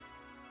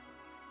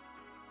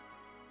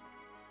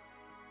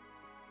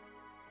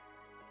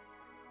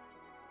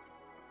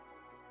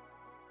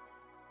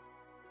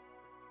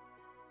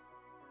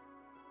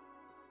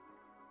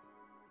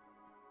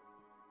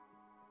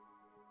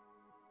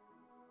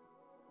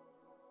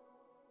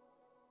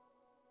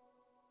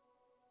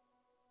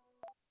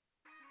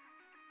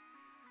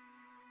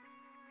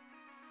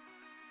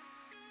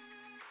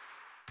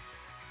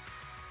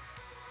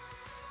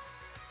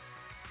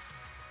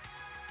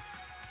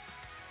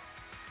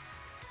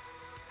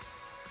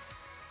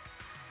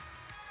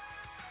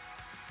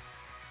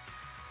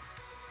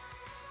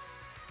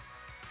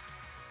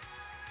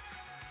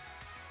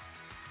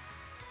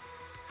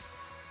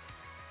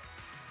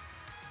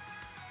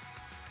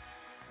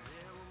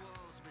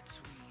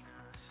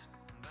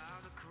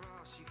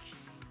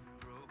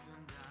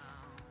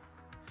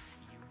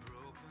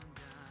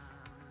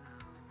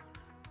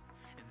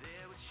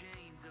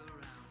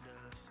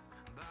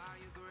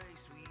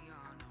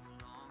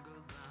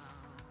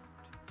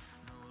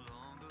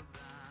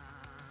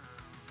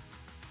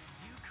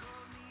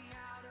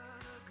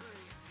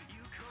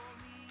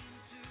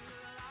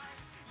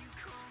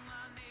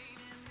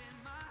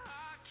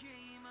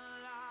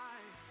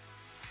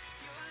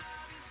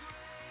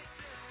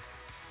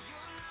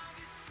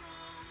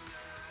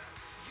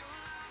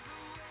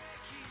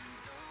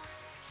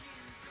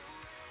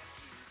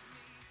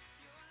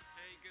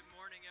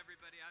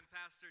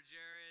Pastor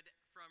Jared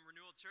from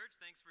Renewal Church.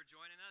 Thanks for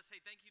joining us.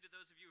 Hey, thank you to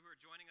those of you who are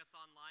joining us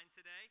online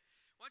today.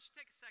 Why don't you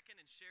take a second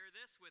and share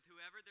this with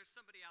whoever. There's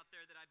somebody out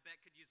there that I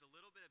bet could use a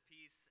little bit of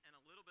peace and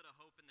a little bit of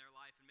hope in their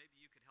life, and maybe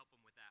you could help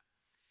them with that.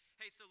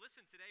 Hey, so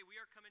listen, today we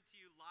are coming to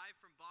you live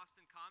from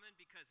Boston Common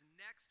because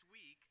next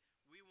week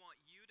we want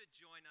you to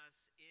join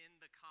us in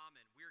the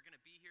Common. We are going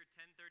to be here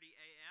 10:30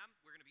 a.m.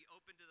 We're going to be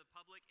open to the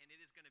public, and it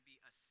is going to be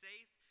a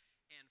safe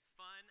and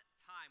fun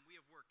time. We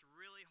have worked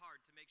really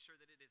hard to make sure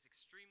that it is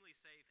extremely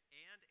safe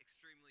and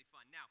extremely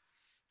fun. Now,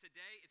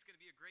 today it's going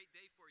to be a great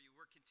day for you.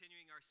 We're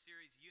continuing our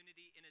series,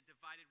 Unity in a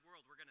Divided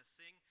World. We're going to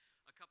sing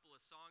a couple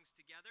of songs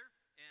together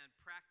and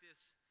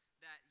practice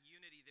that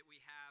unity that we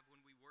have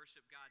when we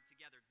worship God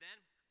together. Then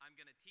I'm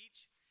going to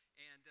teach,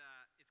 and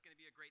it's going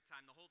to be a great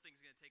time. The whole thing's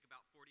going to take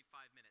about 45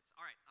 minutes.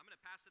 All right, I'm going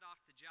to pass it off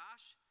to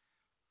Josh,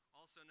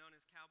 also known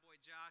as Cowboy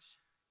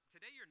Josh.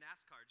 Today you're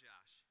NASCAR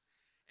Josh.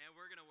 And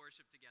we're going to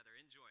worship together.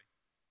 Enjoy.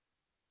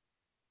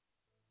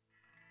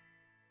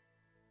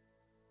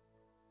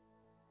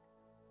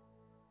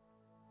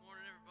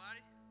 Morning,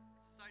 everybody.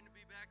 It's exciting to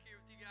be back here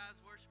with you guys,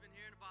 worshiping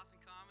here in the Boston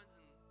Commons,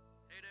 and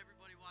hey to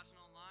everybody watching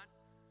online.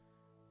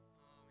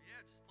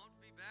 Just pumped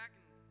to be back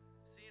and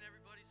seeing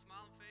everybody's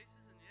smiling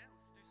faces, and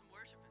let's do some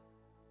worshiping.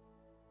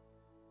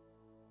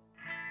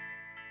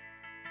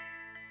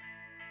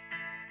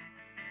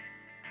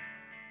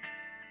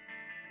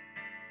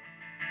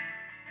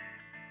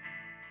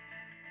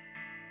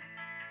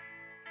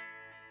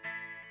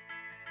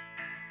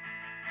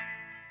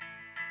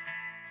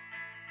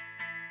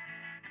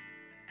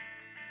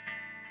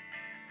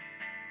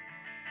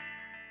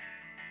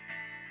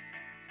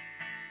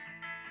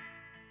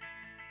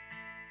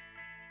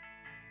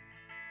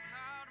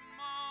 Got 'em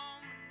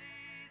on my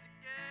knees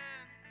again.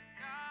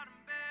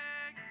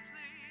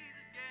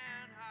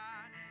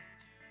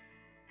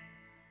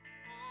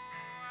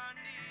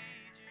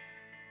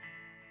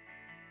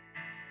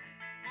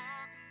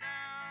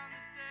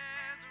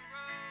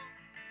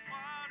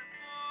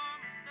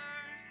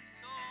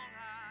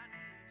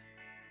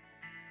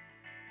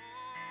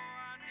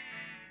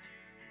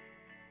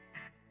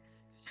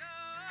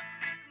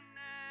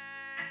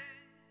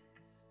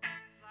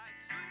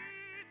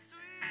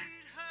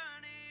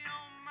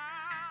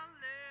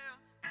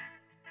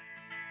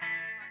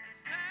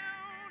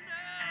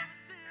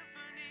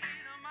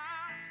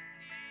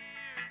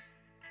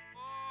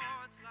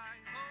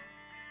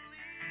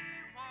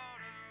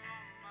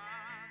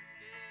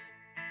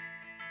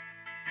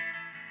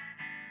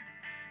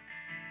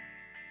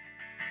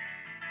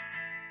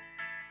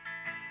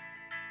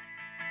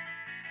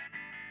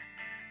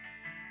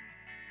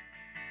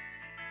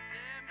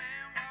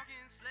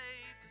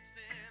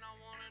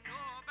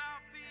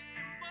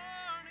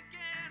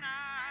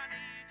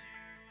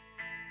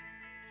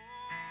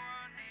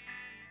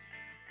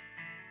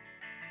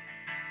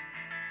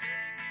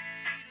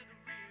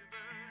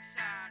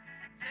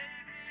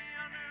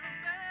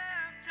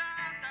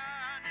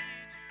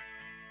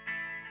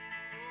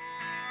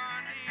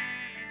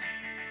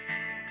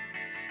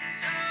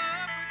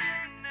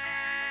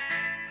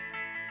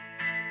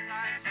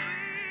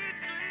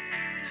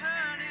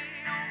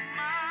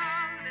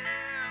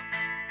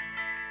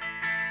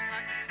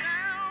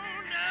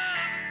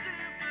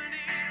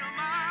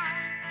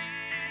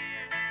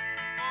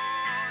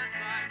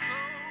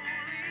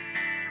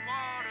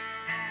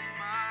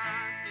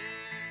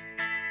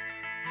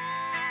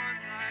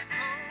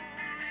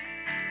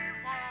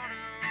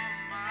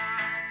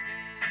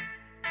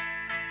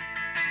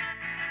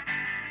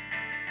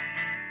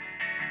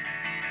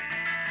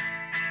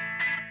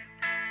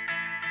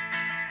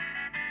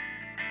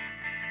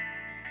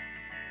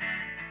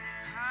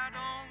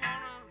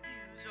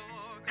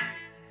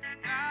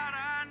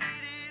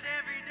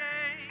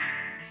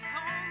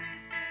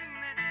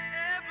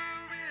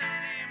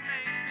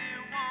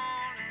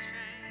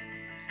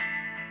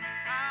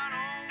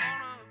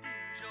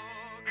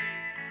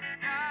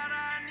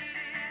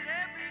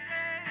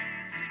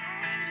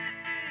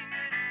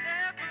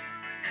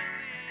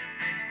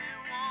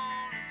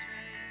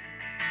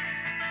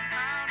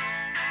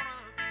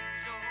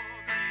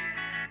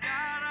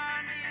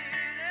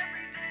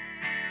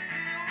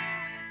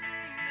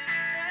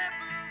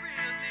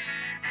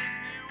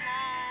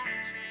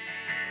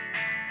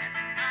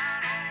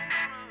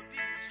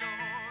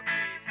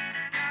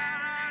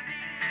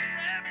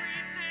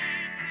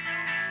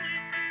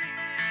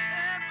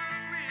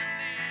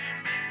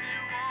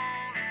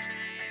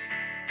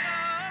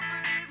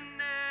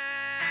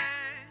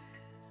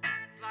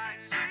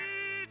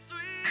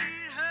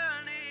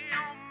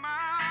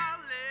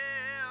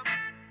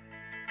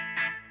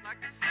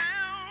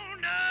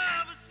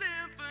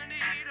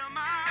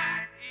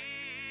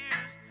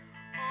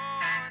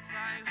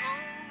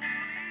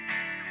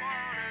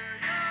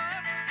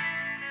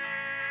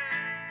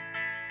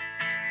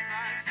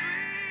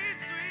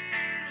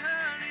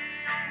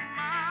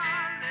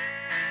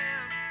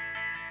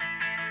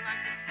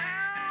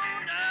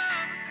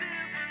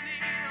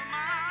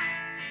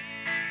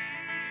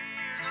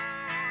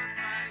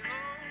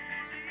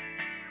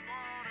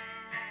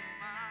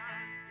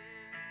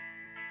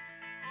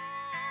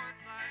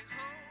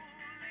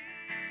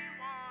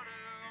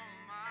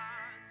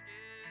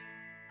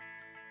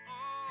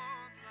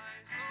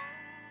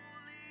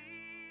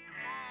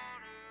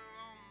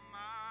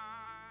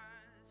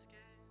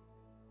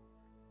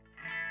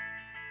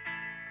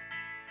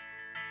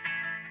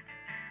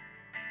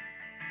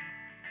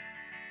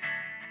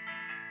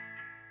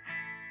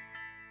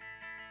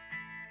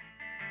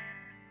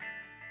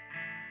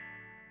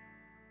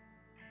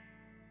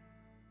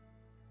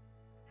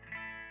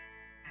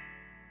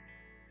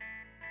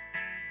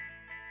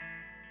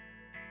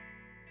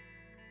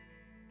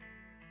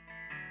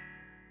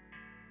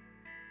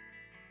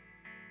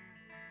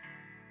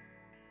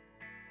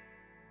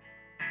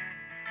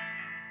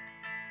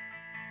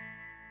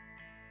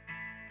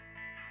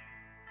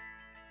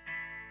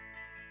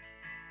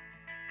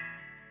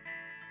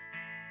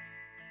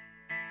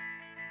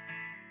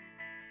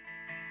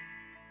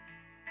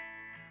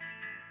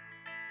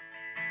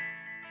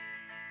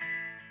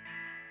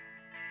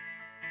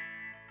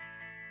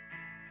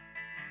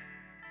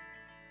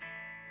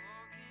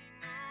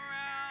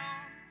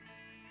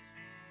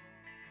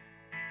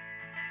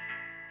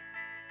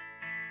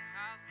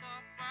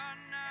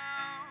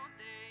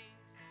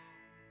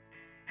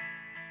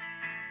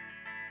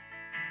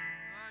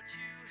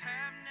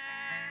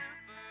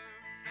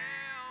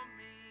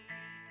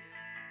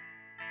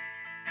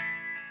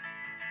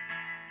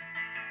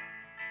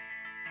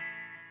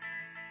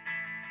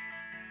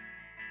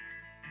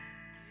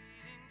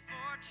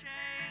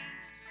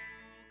 change to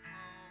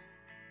come.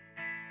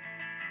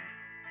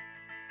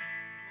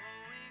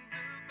 Knowing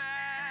the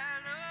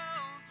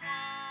battle's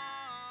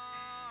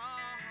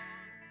won,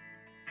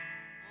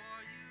 for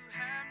you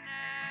have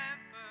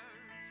never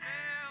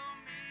failed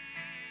me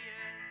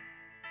yet.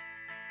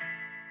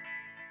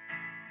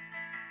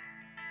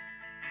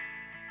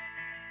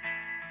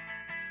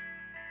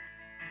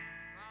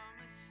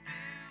 Promise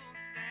still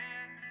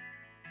stands.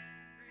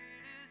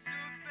 Great is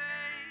your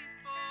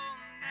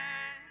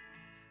faithfulness.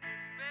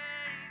 Your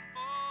faithfulness.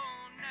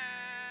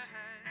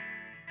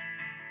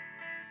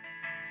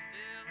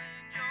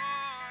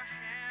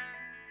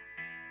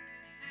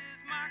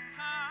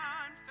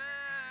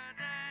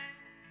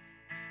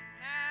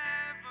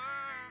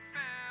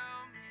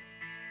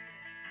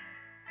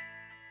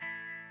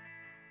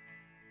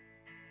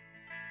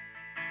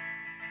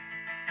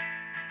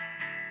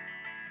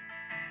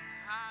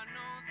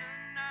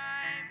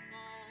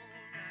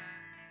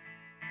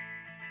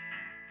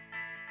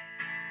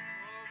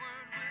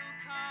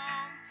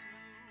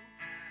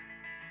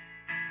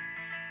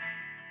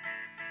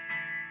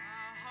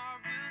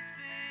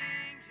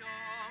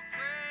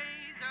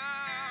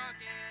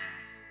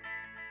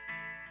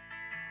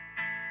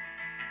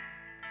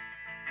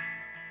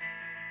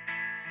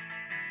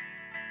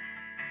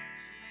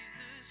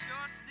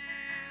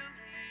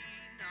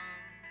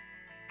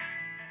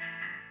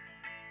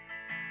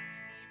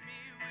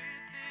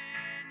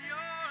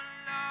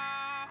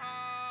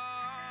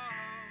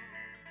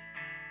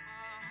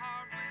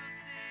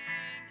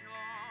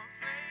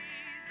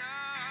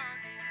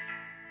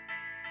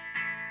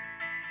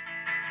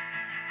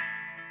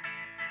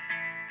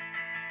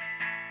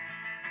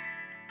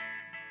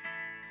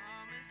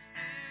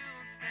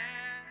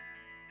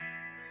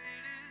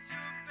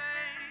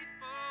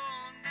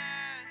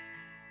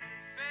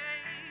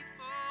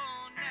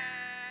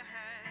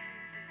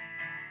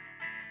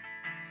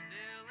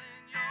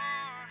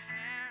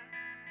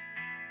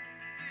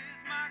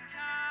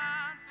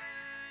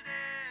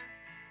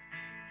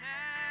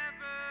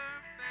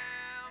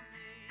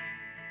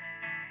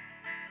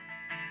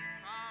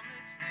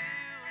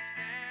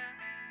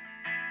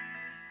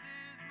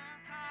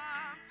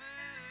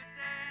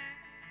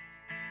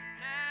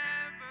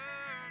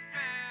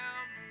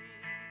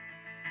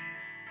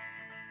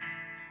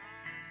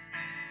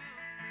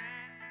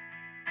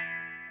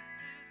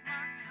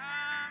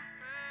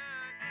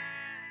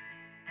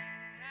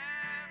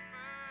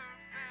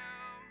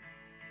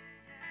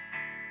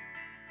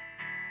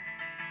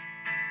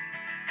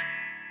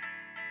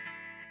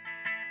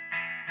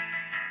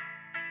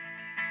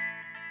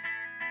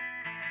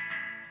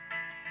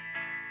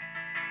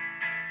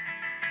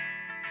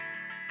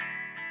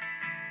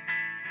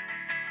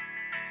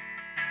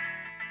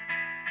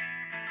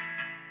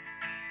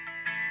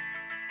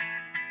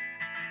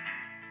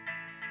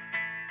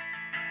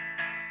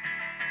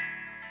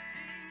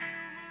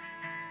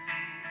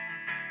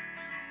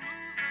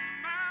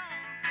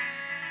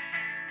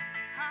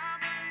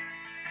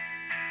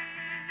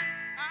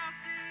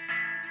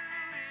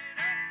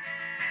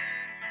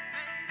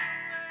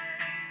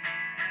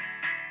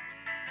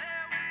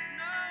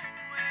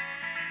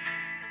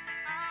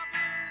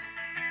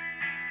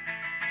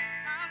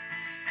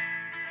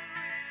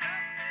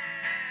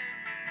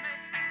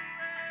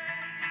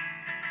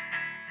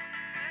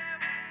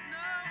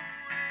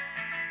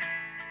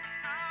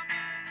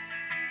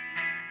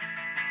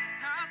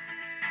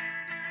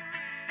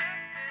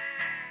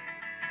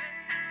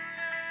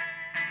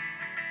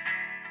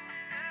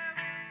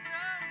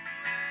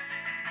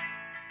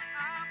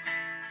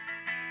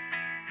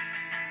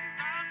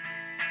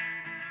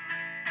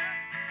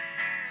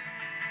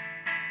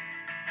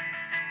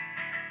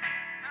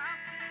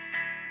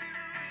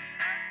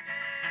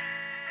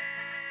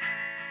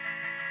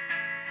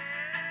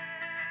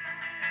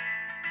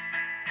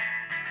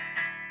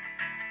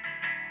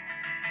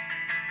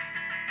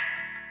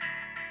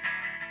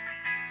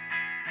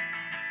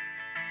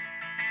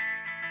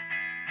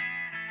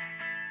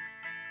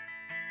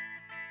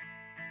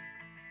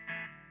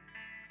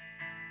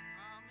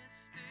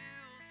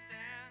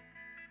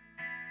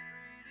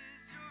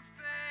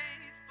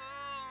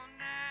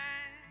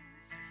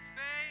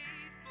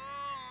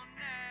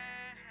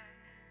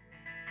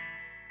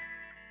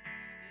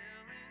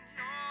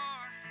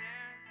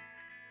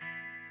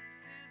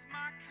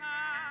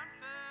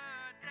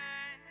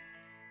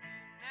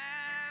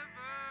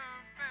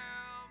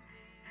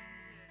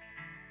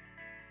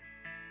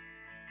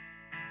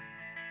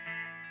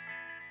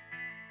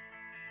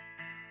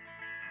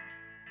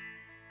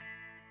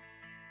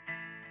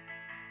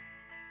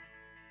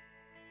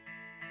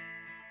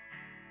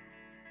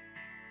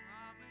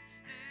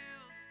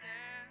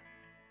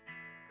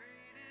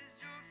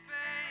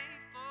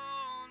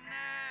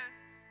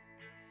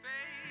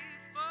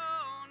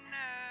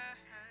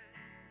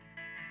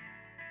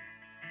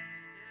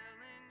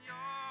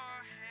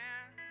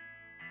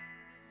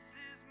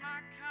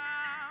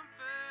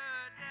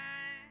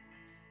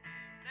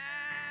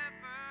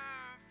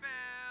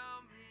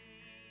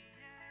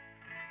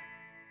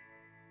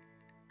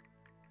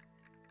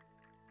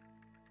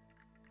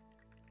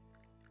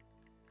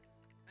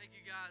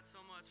 God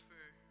so much for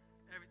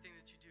everything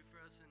that you do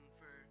for us and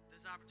for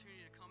this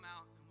opportunity to come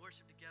out and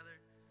worship together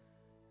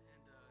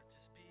and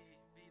just be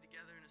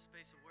together in a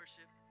space of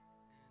worship.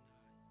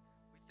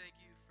 And we thank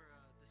you for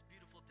this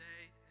beautiful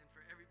day and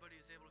for everybody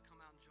who's able to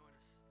come out and join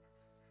us.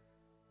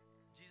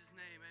 In Jesus'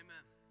 name,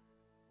 amen.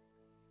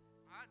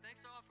 All right,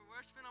 thanks all for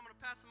worshiping. I'm going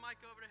to pass the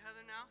mic over to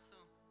Heather now. So,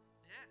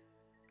 yeah.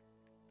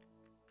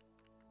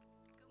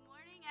 Good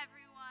morning,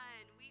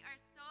 everyone. We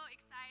are so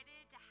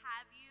excited to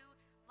have you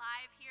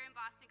live here in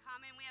Boston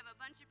Common. We have a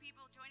bunch of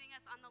people joining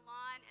us on the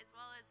lawn as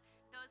well as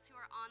those who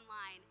are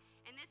online.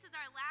 And this is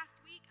our last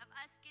week of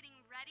us getting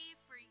ready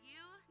for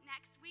you.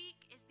 Next week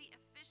is the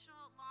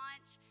official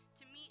launch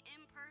to meet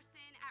in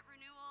person at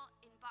Renewal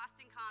in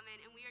Boston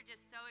Common, and we are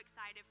just so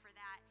excited for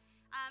that.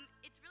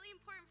 It's really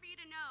important for you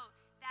to know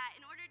that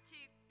in order to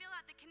fill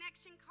out the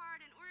connection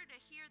card, in order to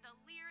hear the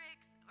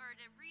lyrics or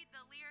to read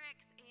the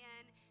lyrics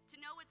and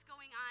to know what's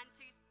going on,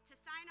 to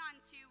sign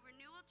on to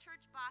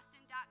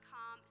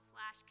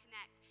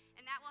renewalchurchboston.com/connect.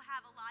 And that will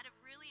have a lot of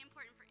really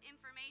important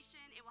information.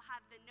 It will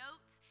have the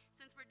notes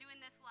since we're doing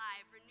this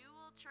live,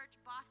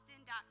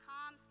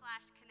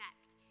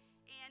 renewalchurchboston.com/connect.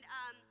 And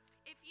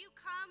if you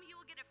come, you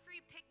will get a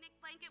free picnic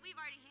blanket. We've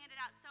already handed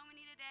out so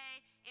many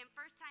today. And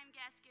first-time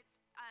guests gets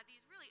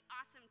these really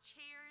awesome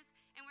chairs.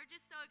 And we're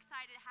just so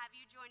excited to have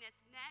you join us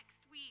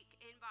next week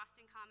in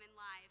Boston Common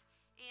Live.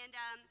 And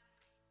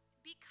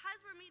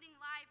because we're meeting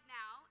live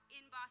now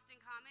in Boston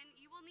Common,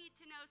 you will need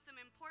to know some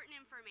important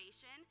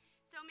information.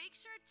 So make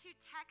sure to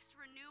text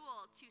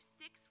Renewal to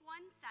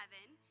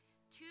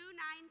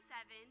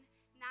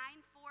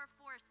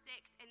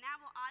 617-297-9446, and that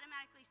will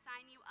automatically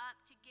sign you up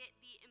to get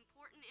the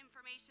important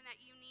information that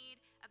you need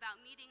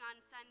about meeting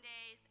on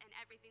Sundays and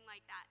everything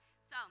like that.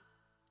 So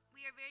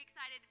we are very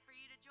excited for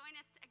you to join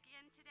us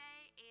again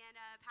today, and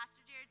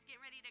Pastor Jared's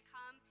getting ready to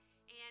come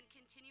and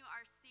continue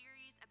our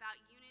series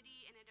about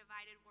unity in a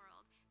divided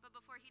world. But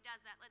before he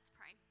does that, let's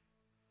pray.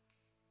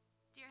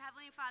 Dear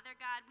Heavenly Father,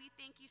 God, we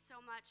thank you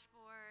so much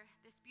for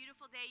this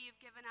beautiful day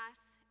you've given us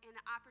and the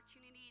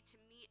opportunity to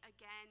meet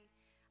again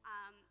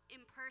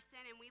in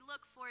person. And we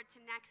look forward to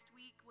next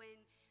week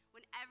when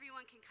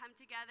everyone can come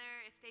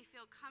together if they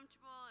feel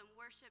comfortable and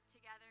worship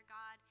together,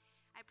 God.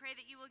 I pray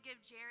that you will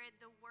give Jared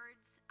the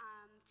words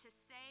to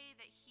say,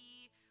 that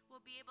he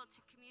will be able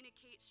to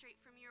communicate straight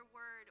from your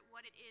word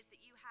what it is that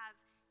you have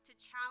to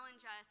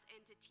challenge us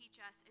and to teach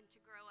us and to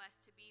grow us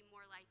to be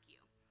more like you.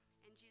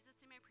 In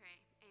Jesus' name I pray,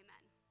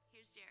 amen.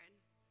 Here's Jared.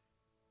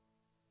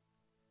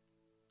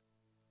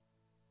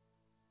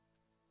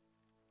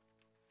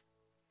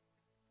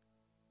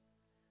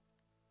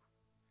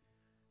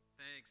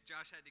 Thanks.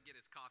 Josh had to get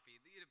his coffee.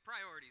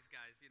 Priorities,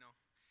 guys, you know.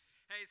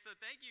 Hey, so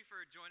thank you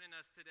for joining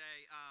us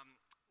today.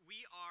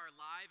 We are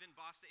live in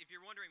Boston. If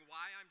you're wondering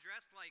why I'm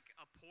dressed like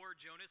a poor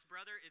Jonas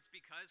brother, it's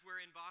because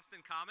we're in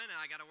Boston Common and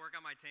I got to work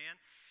on my tan.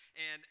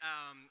 And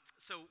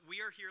so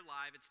we are here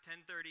live. It's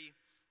 10:30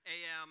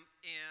 a.m.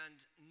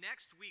 And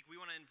next week, we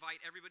want to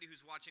invite everybody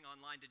who's watching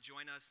online to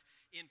join us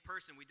in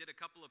person. We did a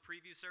couple of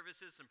preview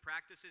services, some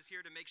practices here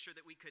to make sure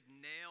that we could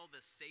nail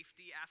the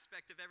safety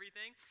aspect of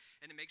everything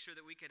and to make sure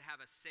that we could have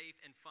a safe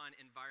and fun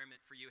environment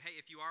for you. Hey,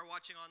 if you are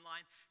watching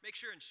online, make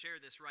sure and share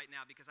this right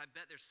now, because I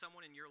bet there's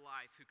someone in your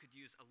life who could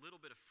use a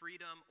little bit of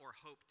freedom or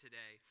hope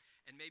today.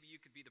 And maybe you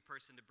could be the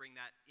person to bring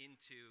that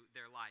into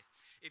their life.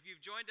 If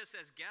you've joined us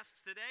as guests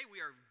today, we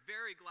are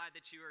very glad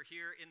that you are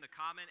here in the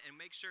Common. And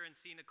make sure and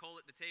see Nicole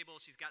at the table.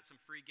 She's got some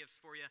free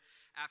gifts for you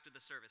after the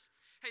service.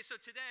 Hey,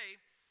 so today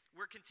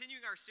we're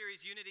continuing our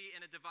series, Unity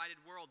in a Divided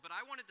World. But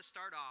I wanted to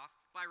start off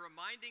by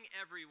reminding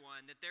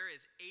everyone that there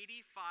is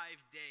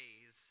 85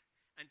 days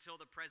until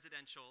the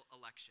presidential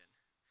election.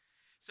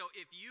 So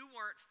if you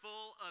weren't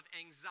full of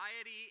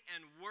anxiety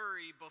and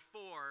worry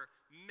before,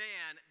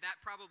 man, that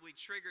probably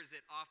triggers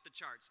it off the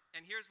charts.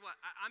 And here's what,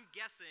 I'm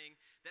guessing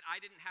that I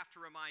didn't have to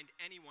remind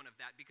anyone of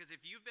that, because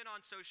if you've been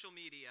on social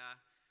media,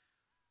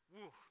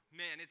 whew,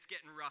 man, it's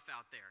getting rough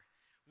out there.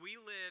 We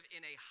live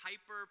in a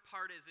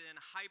hyper-partisan,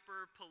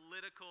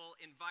 hyper-political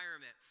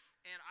environment.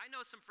 And I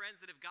know some friends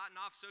that have gotten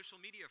off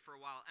social media for a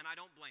while, and I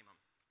don't blame them.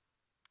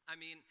 I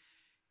mean,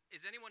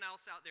 is anyone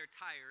else out there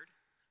tired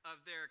of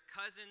their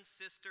cousin's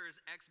sister's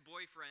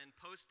ex-boyfriend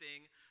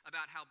posting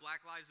about how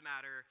Black Lives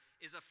Matter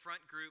is a front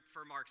group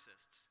for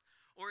Marxists?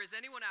 Or is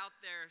anyone out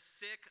there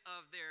sick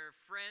of their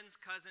friend's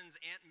cousin's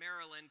Aunt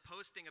Marilyn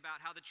posting about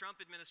how the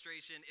Trump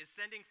administration is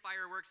sending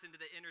fireworks into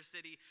the inner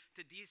city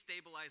to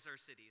destabilize our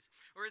cities?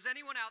 Or is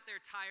anyone out there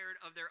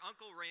tired of their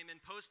Uncle Raymond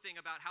posting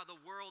about how the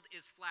world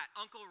is flat?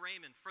 Uncle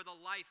Raymond, for the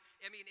life,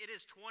 I mean, it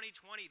is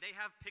 2020. They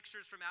have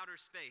pictures from outer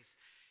space.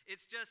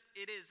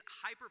 It is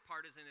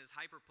hyper-partisan, it is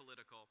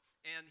hyper-political.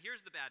 And here's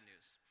the bad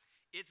news.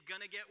 It's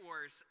going to get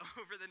worse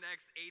over the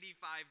next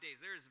 85 days.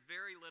 There is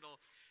very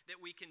little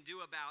that we can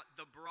do about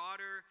the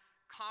broader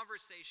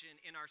conversation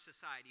in our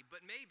society.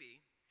 But maybe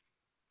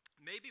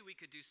we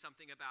could do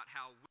something about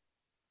how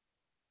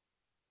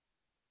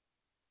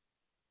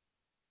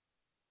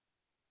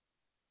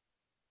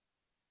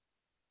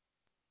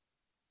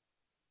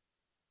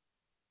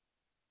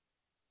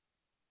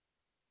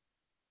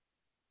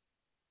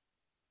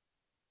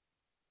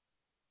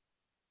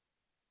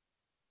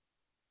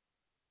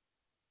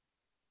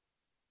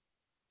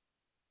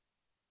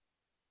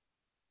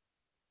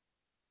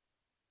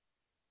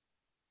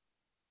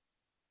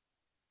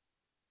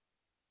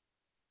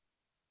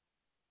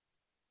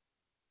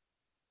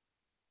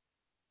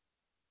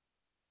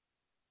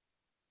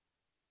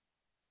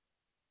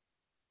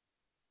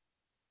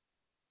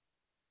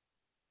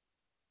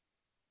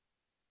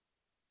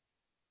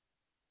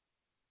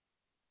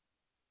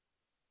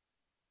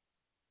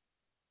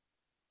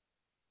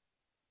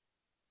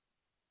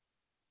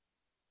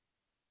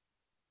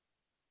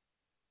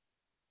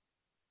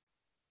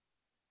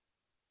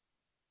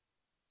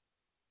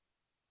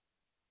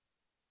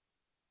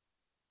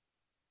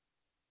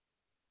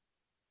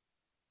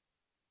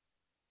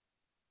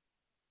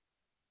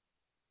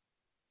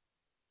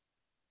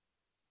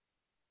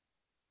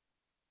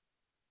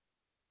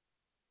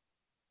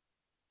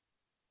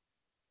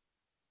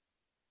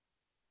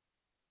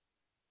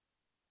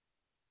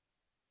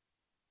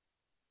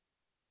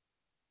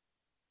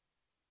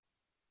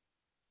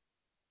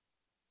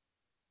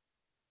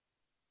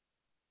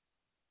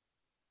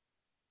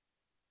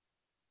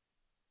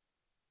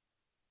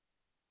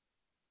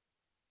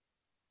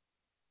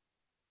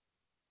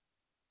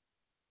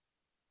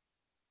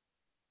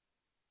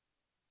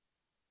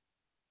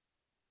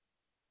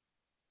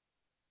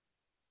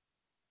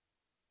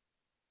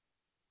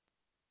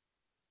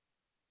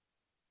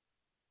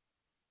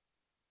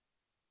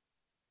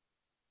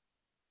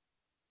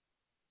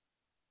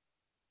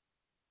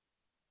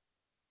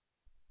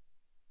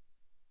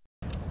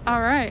All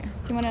right.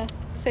 You want to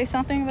say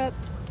something about?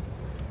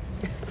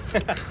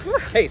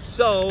 Hey,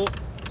 so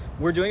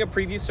we're doing a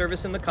preview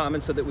service in the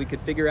Commons so that we could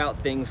figure out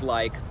things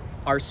like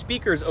our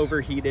speakers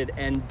overheated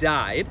and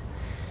died.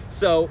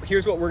 So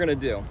here's what we're gonna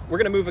do. We're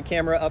gonna move a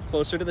camera up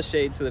closer to the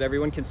shade so that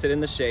everyone can sit in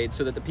the shade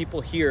so that the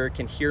people here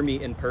can hear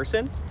me in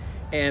person.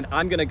 And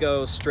I'm gonna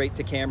go straight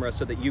to camera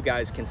so that you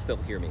guys can still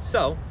hear me.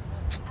 So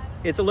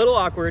it's a little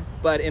awkward,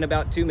 but in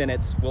about 2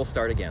 minutes, we'll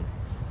start again.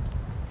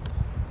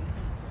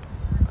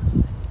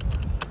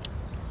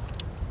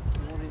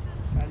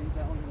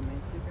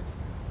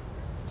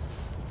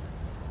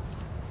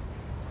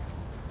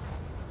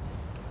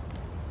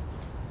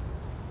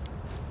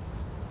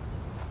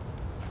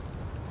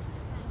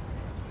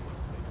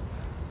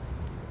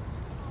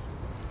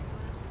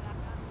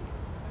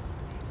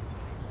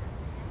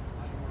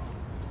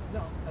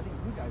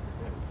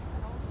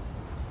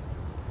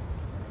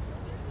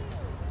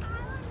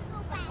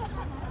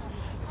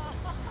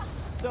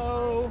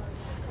 So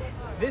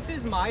this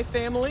is my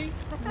family,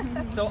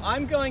 so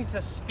I'm going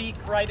to speak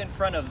right in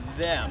front of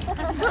them,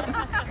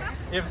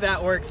 if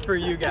that works for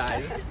you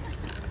guys.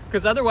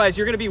 Because otherwise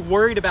you're going to be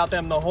worried about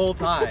them the whole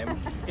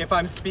time if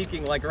I'm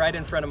speaking like right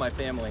in front of my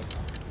family.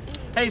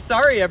 Hey,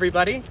 sorry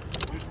everybody.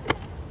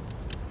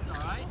 It's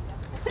all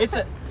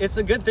right. It's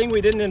a good thing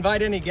we didn't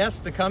invite any guests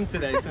to come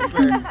today since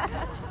we're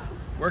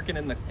working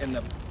in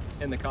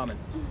the common.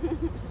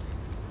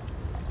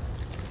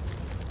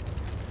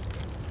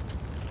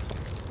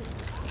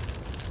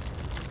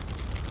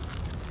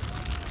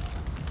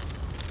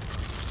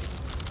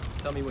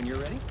 Tell me when you're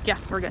ready. Yeah,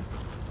 we're good.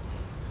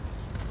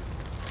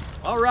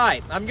 All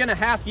right, I'm gonna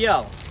half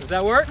yell. Does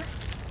that work?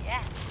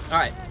 Yeah. All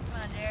right.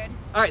 Come on, Jared.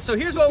 All right, so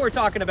here's what we're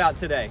talking about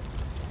today.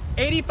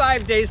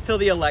 85 days till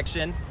the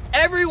election.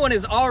 Everyone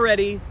is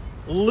already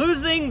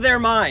losing their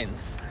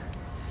minds.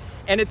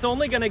 And it's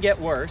only gonna get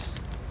worse.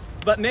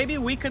 But maybe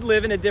we could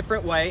live in a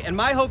different way. And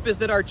my hope is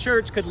that our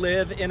church could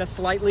live in a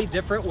slightly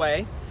different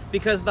way,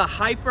 because the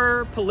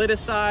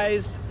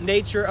hyper-politicized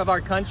nature of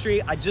our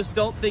country, I just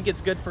don't think it's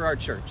good for our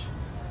church.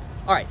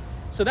 All right,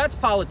 so that's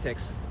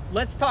politics.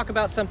 Let's talk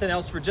about something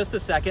else for just a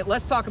second.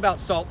 Let's talk about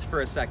salt for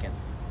a second.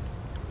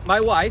 My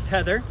wife,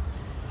 Heather,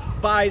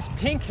 buys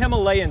pink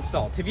Himalayan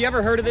salt. Have you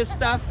ever heard of this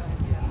stuff?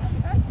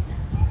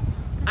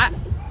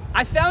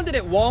 I found it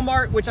at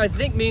Walmart, which I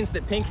think means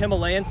that pink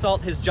Himalayan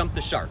salt has jumped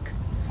the shark.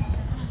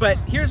 But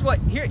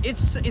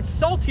it's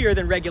saltier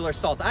than regular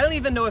salt. I don't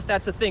even know if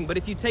that's a thing, but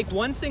if you take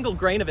one single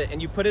grain of it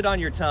and you put it on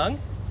your tongue,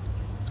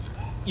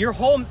 your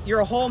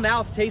whole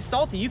mouth tastes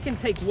salty. You can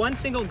take one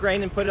single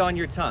grain and put it on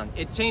your tongue.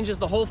 It changes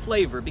the whole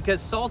flavor because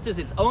salt is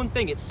its own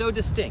thing. It's so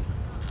distinct.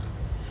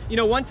 You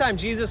know, one time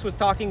Jesus was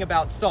talking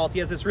about salt. He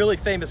has this really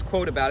famous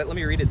quote about it. Let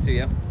me read it to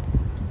you.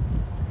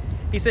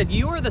 He said,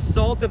 "You are the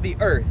salt of the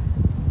earth,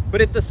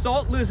 but if the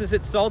salt loses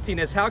its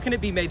saltiness, how can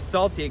it be made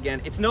salty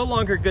again? It's no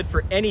longer good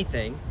for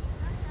anything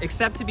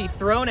except to be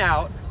thrown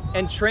out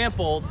and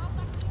trampled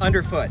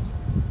underfoot."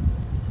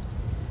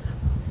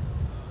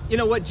 You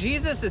know, what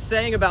Jesus is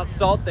saying about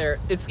salt there,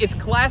 it's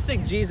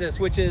classic Jesus,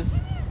 which is,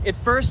 at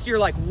first you're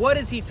like, what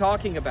is he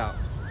talking about?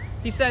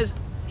 He says,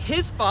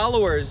 his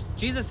followers,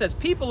 Jesus says,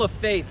 people of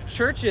faith,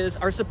 churches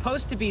are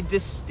supposed to be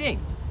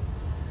distinct.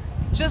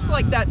 Just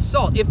like that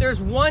salt. If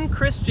there's one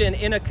Christian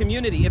in a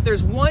community, if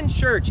there's one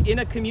church in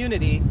a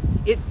community,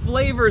 it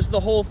flavors the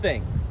whole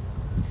thing.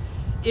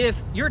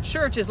 If your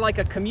church is like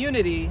a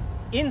community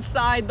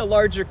inside the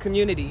larger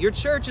community, your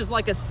church is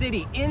like a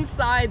city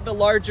inside the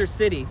larger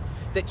city,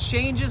 that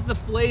changes the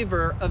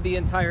flavor of the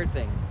entire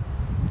thing.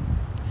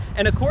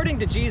 And according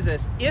to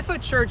Jesus, if a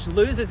church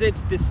loses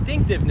its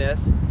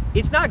distinctiveness,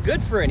 it's not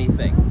good for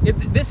anything.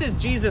 This is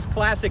Jesus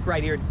classic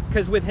right here,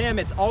 because with him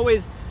it's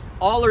always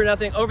all or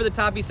nothing, over the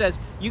top. He says,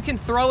 you can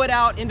throw it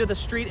out into the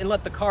street and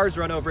let the cars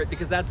run over it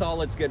because that's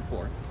all it's good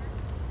for.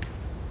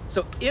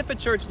 So if a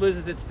church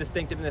loses its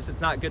distinctiveness,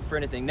 it's not good for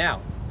anything. Now,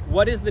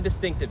 what is the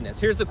distinctiveness?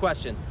 Here's the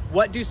question.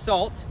 What do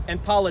salt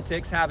and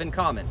politics have in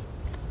common?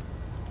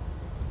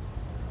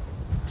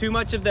 Too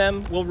much of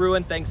them will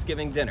ruin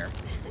Thanksgiving dinner.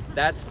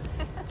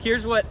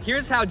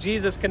 Here's how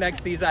Jesus connects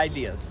these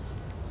ideas.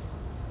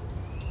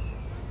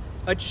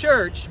 A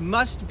church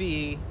must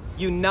be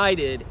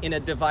united in a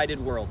divided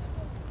world.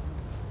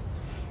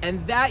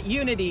 And that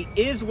unity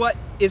is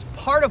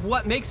part of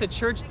what makes a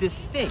church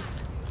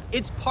distinct.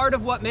 It's part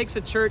of what makes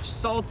a church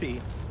salty.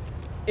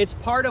 It's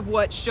part of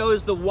what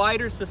shows the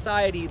wider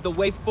society the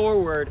way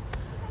forward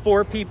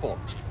for people.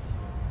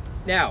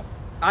 Now,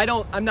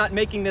 I'm not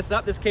making this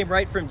up. This came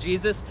right from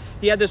Jesus.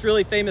 He had this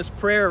really famous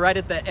prayer right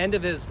at the end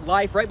of his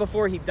life, right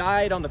before he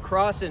died on the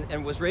cross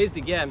and was raised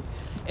again.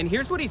 And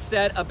here's what he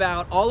said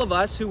about all of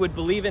us who would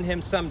believe in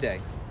him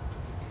someday.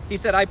 He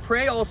said, "I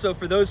pray also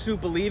for those who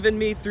believe in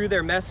me through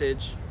their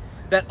message,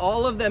 that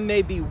all of them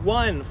may be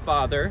one,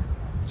 Father,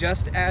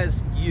 just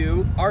as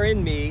you are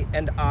in me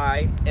and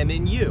I am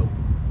in you."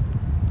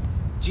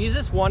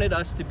 Jesus wanted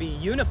us to be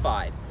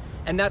unified.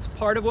 And that's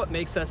part of what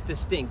makes us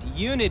distinct.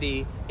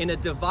 Unity in a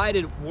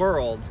divided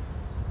world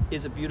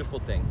is a beautiful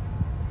thing.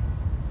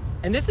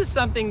 And this is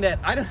something that,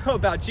 I don't know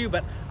about you,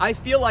 but I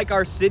feel like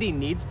our city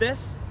needs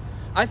this.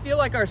 I feel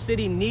like our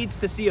city needs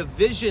to see a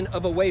vision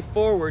of a way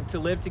forward to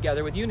live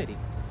together with unity.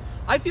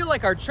 I feel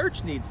like our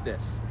church needs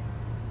this.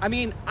 I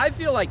mean, I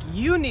feel like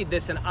you need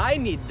this and I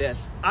need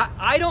this.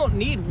 I don't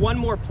need one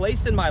more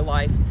place in my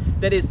life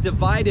that is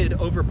divided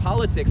over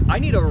politics. I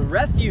need a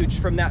refuge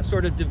from that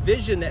sort of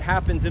division that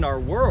happens in our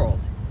world.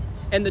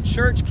 And the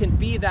church can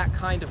be that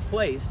kind of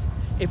place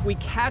if we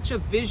catch a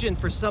vision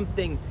for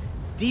something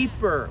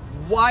deeper,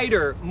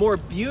 wider, more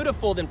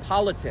beautiful than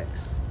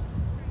politics.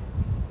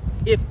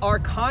 If our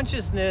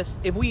consciousness,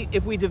 if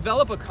we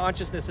develop a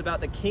consciousness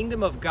about the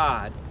kingdom of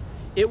God,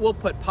 it will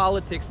put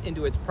politics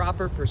into its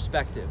proper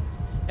perspective,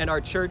 and our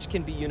church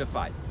can be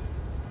unified.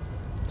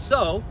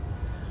 So,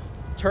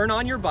 turn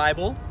on your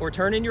Bible, or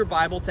turn in your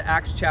Bible to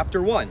Acts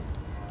chapter 1,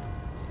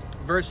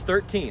 verse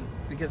 13,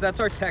 because that's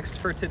our text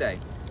for today.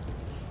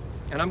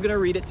 And I'm going to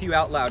read it to you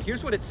out loud.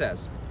 Here's what it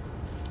says.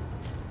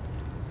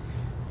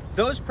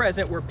 Those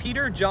present were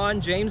Peter,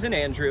 John, James, and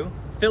Andrew,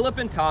 Philip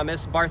and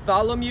Thomas,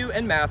 Bartholomew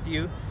and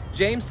Matthew,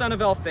 James son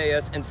of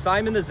Alphaeus, and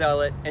Simon the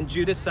Zealot, and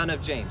Judas son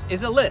of James.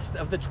 Is a list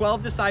of the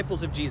 12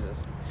 disciples of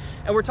Jesus.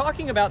 And we're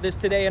talking about this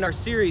today in our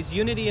series,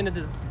 Unity in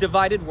a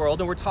Divided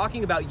World, and we're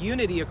talking about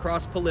unity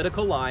across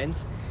political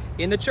lines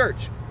in the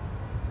church.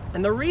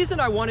 And the reason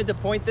I wanted to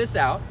point this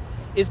out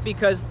is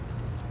because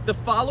the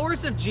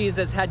followers of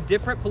Jesus had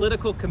different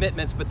political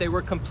commitments, but they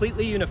were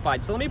completely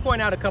unified. So let me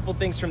point out a couple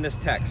things from this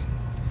text.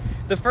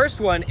 The first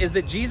one is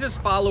that Jesus'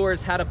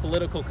 followers had a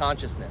political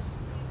consciousness.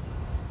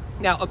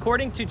 Now,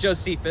 according to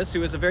Josephus,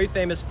 who is a very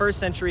famous first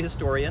century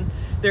historian,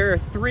 there are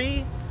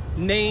three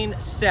main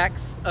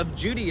sects of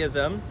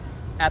Judaism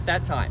at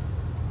that time.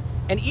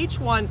 And each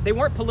one, they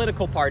weren't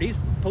political parties.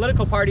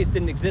 Political parties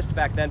didn't exist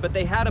back then, but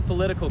they had a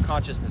political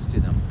consciousness to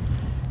them.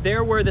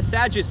 There were the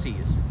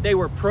Sadducees. They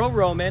were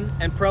pro-Roman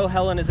and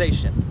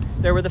pro-Hellenization.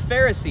 There were the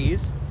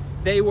Pharisees.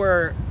 They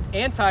were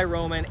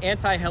anti-Roman,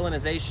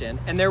 anti-Hellenization.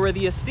 And there were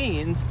the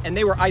Essenes, and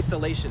they were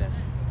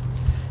isolationist.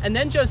 And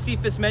then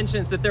Josephus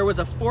mentions that there was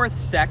a fourth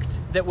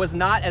sect that was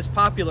not as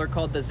popular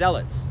called the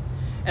Zealots.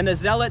 And the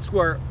Zealots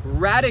were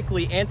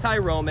radically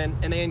anti-Roman,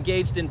 and they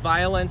engaged in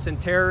violence and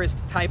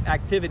terrorist-type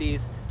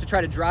activities to try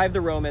to drive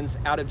the Romans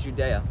out of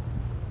Judea.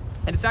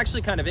 And it's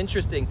actually kind of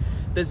interesting.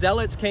 The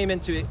Zealots came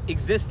into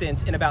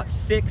existence in about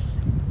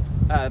 6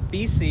 AD,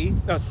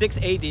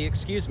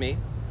 excuse me,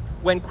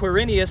 when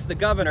Quirinius, the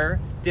governor,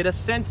 did a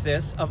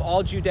census of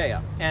all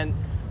Judea. And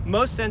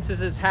most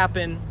censuses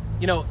happen,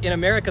 you know, in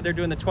America, they're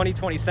doing the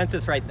 2020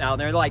 census right now. And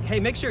they're like, hey,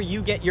 make sure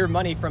you get your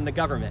money from the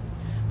government.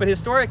 But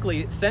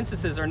historically,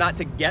 censuses are not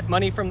to get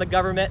money from the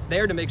government.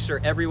 They're to make sure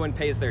everyone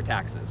pays their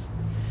taxes.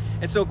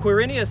 And so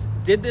Quirinius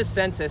did this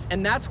census,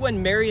 and that's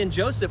when Mary and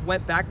Joseph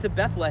went back to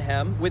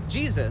Bethlehem with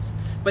Jesus.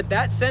 But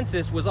that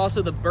census was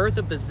also the birth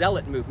of the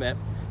Zealot movement,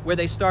 where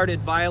they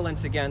started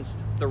violence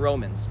against the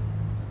Romans.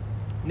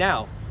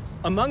 Now,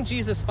 among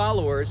Jesus'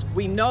 followers,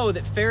 we know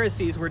that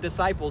Pharisees were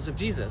disciples of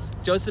Jesus.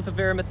 Joseph of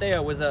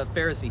Arimathea was a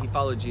Pharisee. He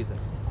followed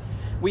Jesus.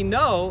 We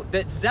know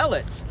that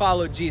Zealots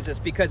followed Jesus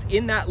because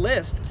in that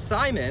list,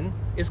 Simon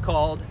is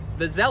called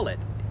the Zealot.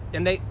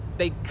 And they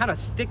kind of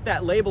stick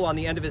that label on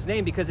the end of his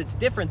name because it's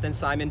different than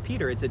Simon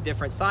Peter. It's a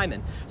different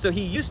Simon. So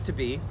he used to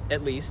be,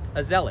 at least,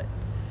 a Zealot.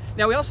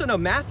 Now, we also know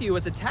Matthew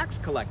was a tax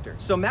collector.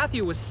 So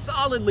Matthew was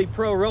solidly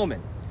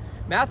pro-Roman.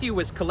 Matthew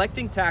was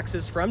collecting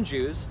taxes from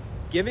Jews,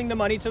 giving the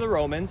money to the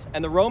Romans,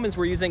 and the Romans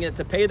were using it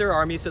to pay their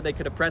army so they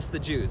could oppress the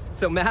Jews.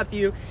 So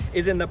Matthew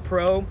is in the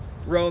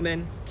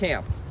pro-Roman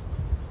camp.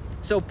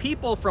 So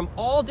people from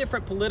all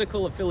different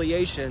political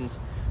affiliations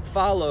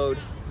followed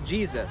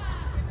Jesus.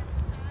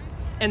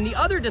 And the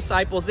other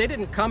disciples, they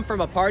didn't come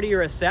from a party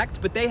or a sect,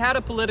 but they had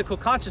a political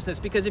consciousness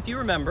because if you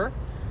remember,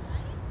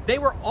 they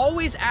were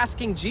always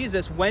asking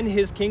Jesus when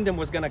his kingdom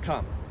was going to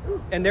come.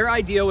 And their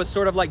idea was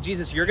sort of like,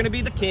 Jesus, you're going to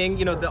be the king,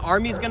 you know, the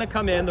army's going to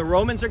come in, the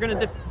Romans are going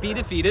to be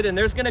defeated, and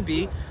there's going to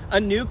be a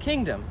new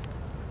kingdom.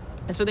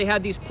 And so they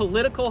had these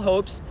political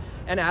hopes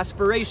and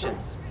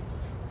aspirations.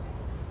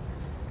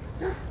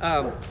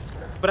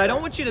 But I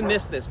don't want you to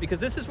miss this because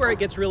this is where it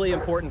gets really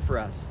important for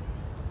us.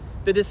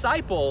 The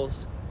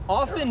disciples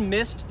often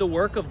missed the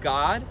work of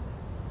God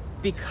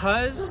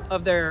because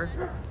of their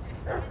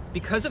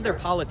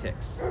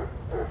politics.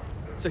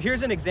 So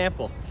here's an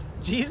example.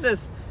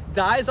 Jesus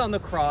dies on the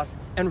cross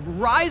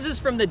and rises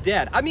from the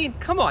dead. I mean,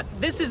 come on,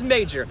 this is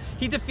major.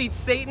 He defeats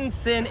Satan,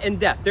 sin, and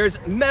death. There's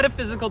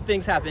metaphysical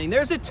things happening.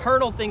 There's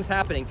eternal things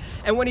happening.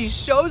 And when he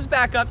shows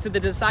back up to the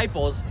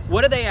disciples,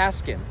 what do they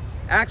ask him?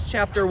 Acts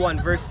chapter 1,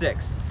 verse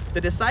 6.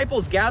 The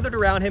disciples gathered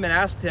around him and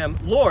asked him,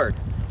 Lord,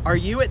 are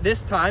you at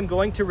this time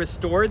going to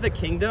restore the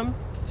kingdom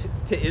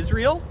to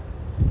Israel?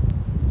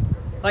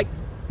 Like,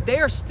 they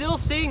are still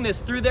seeing this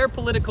through their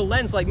political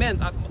lens. Like,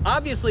 man,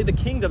 obviously the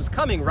kingdom's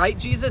coming, right?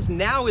 Jesus,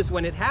 now is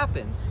when it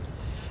happens.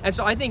 And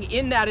so I think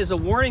in that is a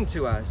warning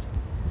to us.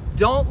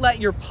 Don't let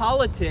your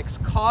politics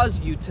cause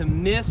you to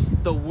miss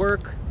the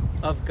work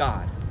of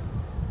God.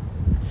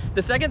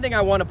 The second thing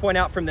I want to point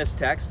out from this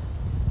text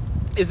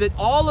is that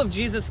all of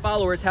Jesus'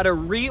 followers had a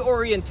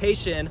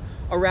reorientation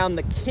around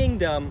the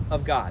kingdom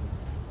of God.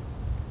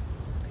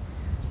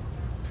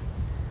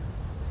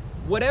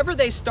 Whatever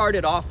they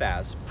started off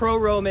as,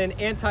 pro-Roman,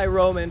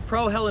 anti-Roman,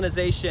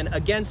 pro-Hellenization,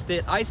 against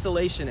it,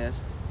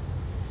 isolationist,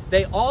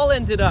 they all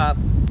ended up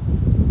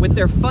with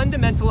their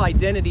fundamental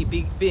identity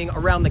being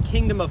around the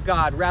kingdom of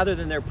God rather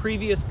than their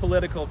previous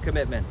political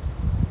commitments.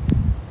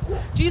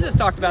 Jesus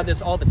talked about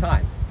this all the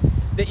time,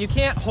 that you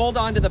can't hold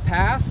on to the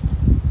past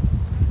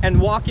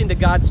and walk into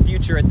God's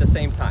future at the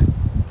same time.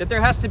 That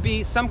there has to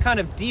be some kind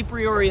of deep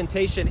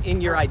reorientation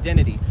in your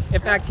identity. In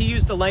fact, he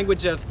used the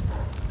language of,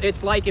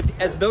 it's like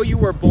as though you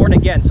were born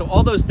again. So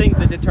all those things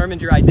that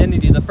determined your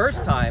identity the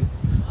first time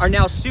are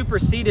now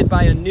superseded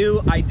by a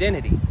new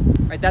identity.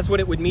 Right? That's what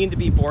it would mean to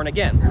be born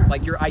again,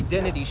 like your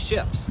identity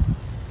shifts.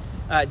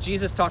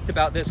 Jesus talked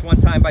about this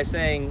one time by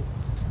saying,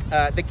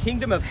 the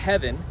kingdom of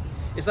heaven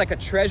is like a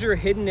treasure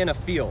hidden in a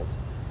field.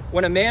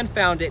 When a man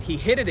found it, he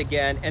hid it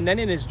again, and then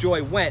in his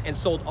joy went and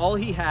sold all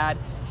he had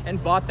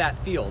and bought that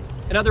field.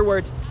 In other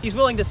words, he's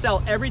willing to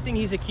sell everything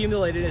he's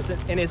accumulated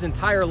in his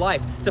entire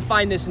life to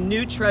find this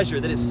new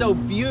treasure that is so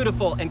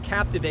beautiful and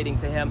captivating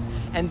to him.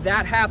 And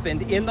that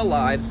happened in the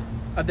lives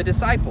of the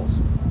disciples.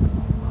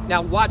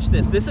 Now watch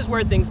this. This is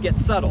where things get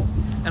subtle.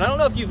 And I don't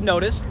know if you've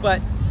noticed,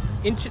 but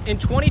in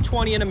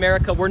 2020 in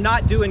America, we're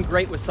not doing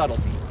great with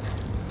subtlety.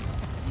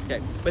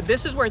 Okay, but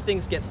this is where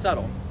things get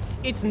subtle.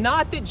 It's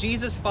not that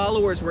Jesus'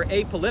 followers were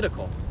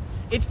apolitical.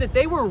 It's that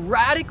they were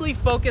radically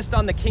focused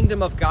on the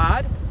kingdom of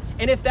God,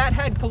 and if that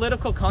had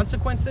political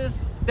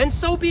consequences, then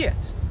so be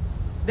it.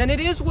 Then it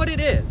is what it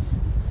is.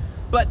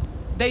 But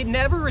they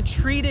never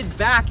retreated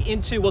back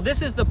into, well,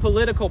 this is the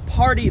political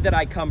party that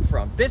I come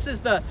from. This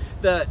is the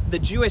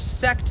Jewish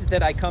sect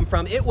that I come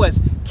from. It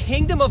was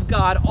kingdom of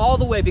God all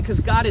the way, because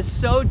God has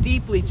so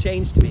deeply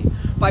changed me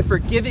by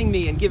forgiving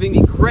me and giving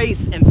me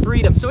grace and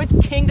freedom. So it's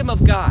kingdom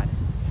of God.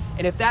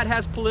 And if that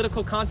has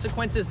political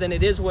consequences, then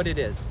it is what it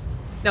is.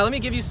 Now, let me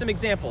give you some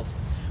examples.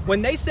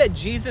 When they said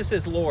Jesus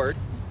is Lord,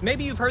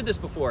 maybe you've heard this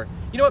before.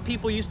 You know what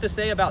people used to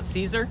say about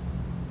Caesar?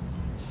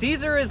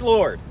 Caesar is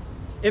Lord.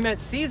 It meant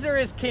Caesar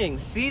is king,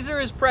 Caesar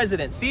is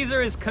president,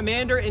 Caesar is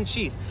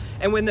commander-in-chief.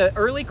 And when the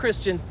early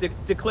Christians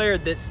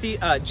declared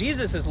that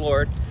Jesus is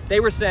Lord, they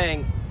were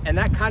saying, and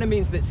that kind of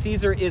means that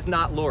Caesar is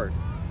not Lord,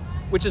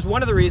 which is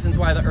one of the reasons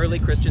why the early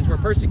Christians were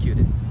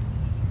persecuted.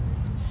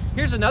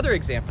 Here's another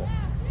example.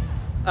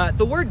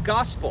 The word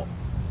gospel,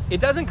 it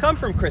doesn't come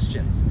from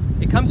Christians.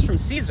 It comes from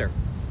Caesar.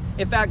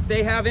 In fact,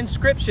 they have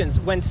inscriptions.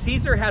 When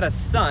Caesar had a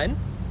son,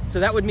 so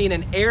that would mean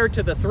an heir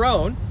to the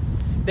throne,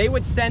 they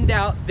would send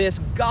out this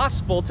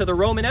gospel to the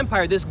Roman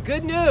Empire, this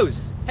good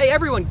news. Hey,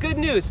 everyone, good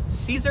news.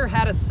 Caesar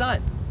had a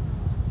son.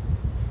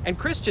 And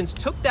Christians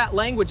took that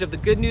language of the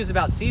good news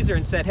about Caesar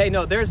and said, hey,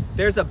 no,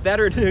 there's a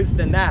better news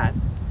than that.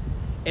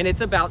 And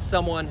it's about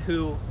someone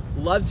who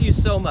loves you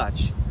so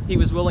much, he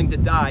was willing to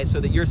die so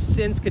that your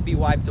sins could be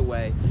wiped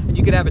away and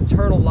you could have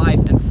eternal life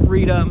and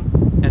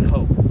freedom and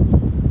hope.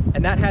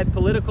 And that had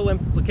political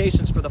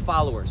implications for the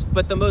followers.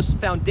 But the most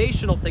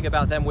foundational thing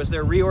about them was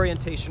their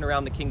reorientation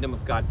around the kingdom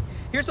of God.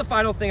 Here's the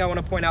final thing I want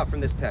to point out from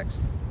this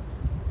text.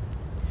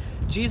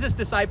 Jesus'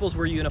 disciples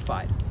were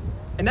unified.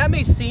 And that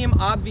may seem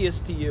obvious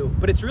to you,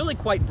 but it's really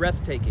quite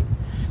breathtaking.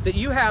 That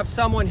you have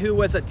someone who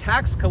was a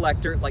tax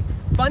collector, like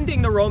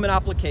funding the Roman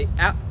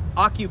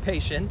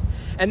occupation,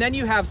 and then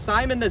you have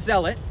Simon the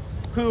Zealot,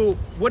 who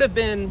would have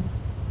been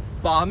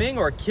bombing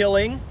or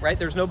killing, right?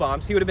 There's no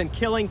bombs. He would have been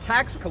killing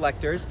tax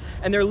collectors,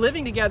 and they're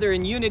living together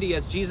in unity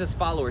as Jesus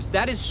followers.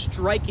 That is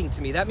striking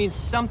to me. That means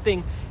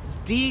something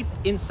deep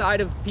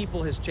inside of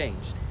people has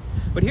changed.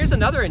 But here's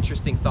another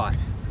interesting thought.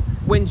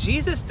 When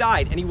Jesus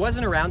died and he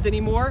wasn't around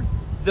anymore,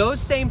 those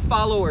same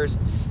followers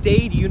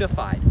stayed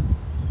unified.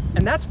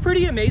 And that's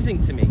pretty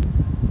amazing to me,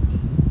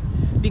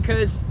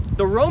 because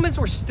the Romans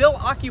were still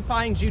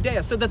occupying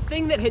Judea. So the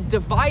thing that had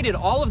divided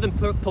all of them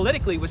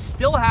politically was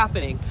still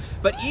happening.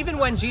 But even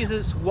when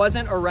Jesus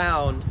wasn't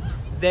around,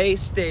 they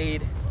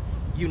stayed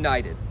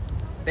united.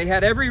 They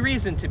had every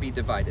reason to be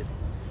divided.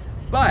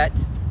 But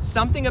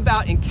something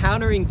about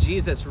encountering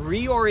Jesus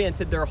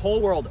reoriented their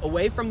whole world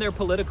away from their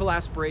political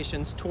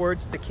aspirations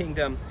towards the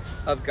kingdom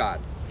of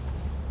God.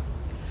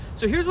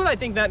 So here's what I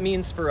think that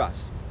means for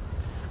us.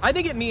 I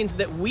think it means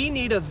that we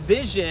need a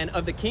vision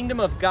of the kingdom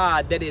of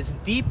God that is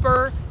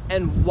deeper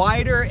and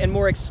wider and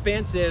more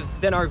expansive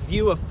than our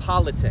view of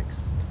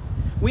politics.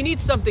 We need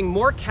something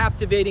more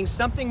captivating,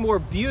 something more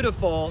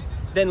beautiful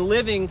than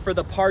living for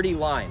the party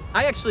line.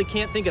 I actually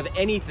can't think of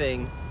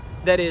anything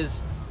that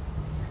is,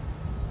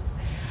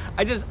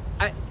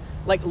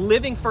 like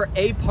living for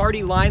a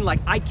party line, like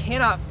I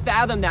cannot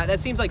fathom that. That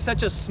seems like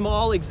such a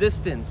small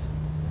existence.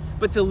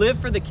 But to live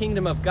for the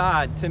kingdom of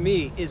God, to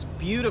me, is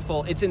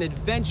beautiful. It's an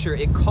adventure.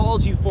 It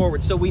calls you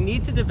forward. So we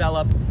need to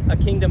develop a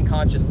kingdom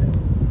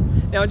consciousness.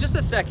 Now, in just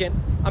a second,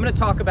 I'm going to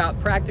talk about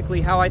practically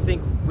how I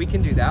think we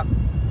can do that.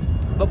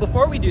 But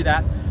before we do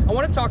that, I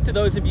want to talk to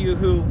those of you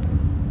who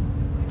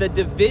the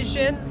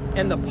division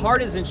and the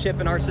partisanship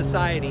in our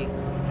society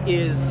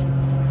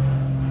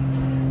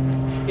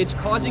it's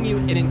causing you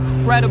an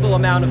incredible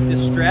amount of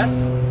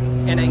distress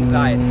and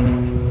anxiety.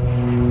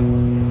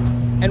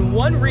 And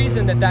one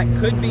reason that that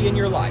could be in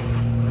your life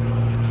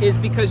is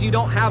because you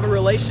don't have a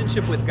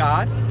relationship with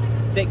God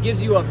that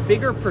gives you a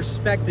bigger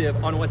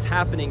perspective on what's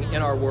happening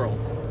in our world.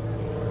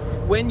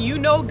 When you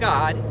know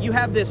God, you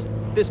have this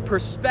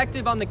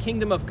perspective on the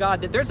kingdom of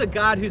God, that there's a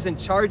God who's in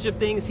charge of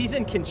things, he's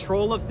in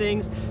control of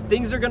things,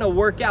 things are gonna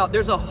work out,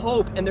 there's a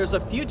hope and there's a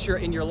future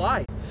in your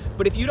life.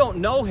 But if you don't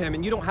know him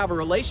and you don't have a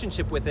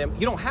relationship with him,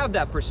 you don't have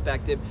that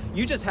perspective,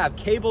 you just have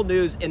cable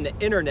news and the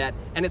internet,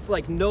 and it's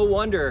like no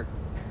wonder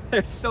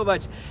there's so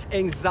much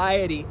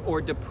anxiety or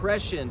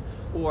depression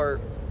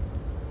or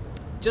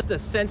just a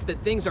sense that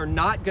things are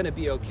not gonna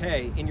be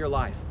okay in your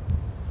life.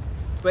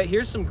 But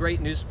here's some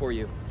great news for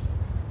you.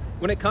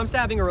 When it comes to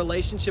having a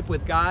relationship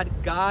with God,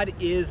 God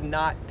is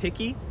not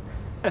picky.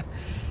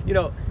 You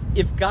know,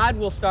 if God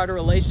will start a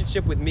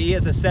relationship with me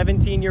as a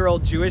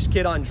 17-year-old Jewish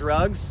kid on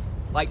drugs,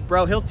 like,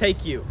 bro, he'll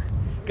take you.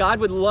 God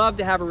would love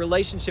to have a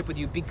relationship with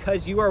you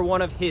because you are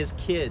one of his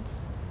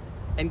kids.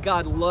 And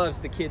God loves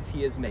the kids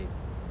he has made.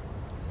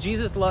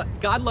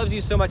 God loves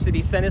you so much that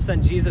he sent his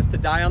son Jesus to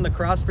die on the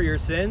cross for your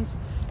sins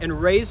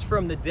and raise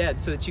from the dead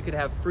so that you could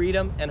have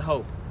freedom and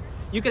hope.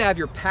 You could have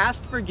your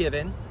past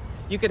forgiven,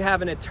 you could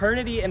have an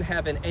eternity in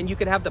heaven, and you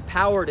could have the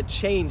power to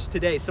change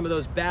today some of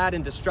those bad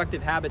and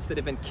destructive habits that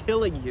have been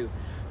killing you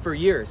for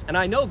years. And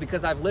I know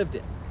because I've lived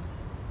it.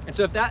 And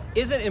so if that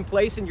isn't in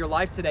place in your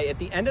life today, at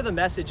the end of the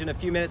message in a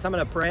few minutes, I'm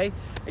gonna pray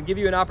and give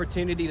you an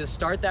opportunity to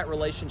start that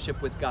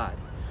relationship with God.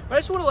 But I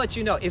just wanna let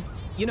you know,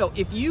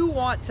 if you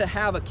want to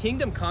have a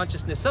kingdom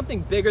consciousness, something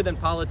bigger than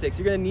politics,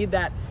 you're gonna need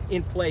that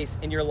in place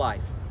in your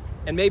life.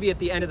 And maybe at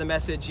the end of the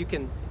message,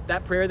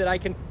 that prayer that I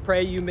can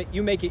pray, you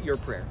make it your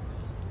prayer.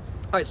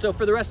 All right, so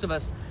for the rest of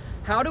us,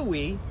 how do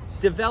we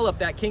develop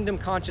that kingdom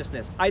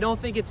consciousness? I don't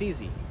think it's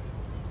easy.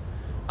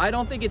 I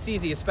don't think it's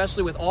easy,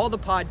 especially with all the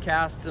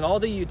podcasts and all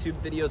the YouTube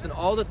videos and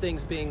all the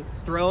things being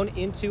thrown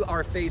into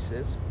our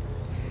faces.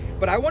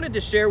 But I wanted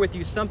to share with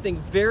you something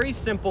very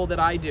simple that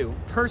I do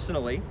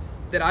personally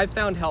that I've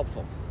found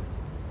helpful.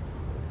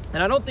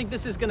 And I don't think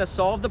this is gonna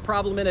solve the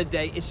problem in a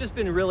day. It's just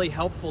been really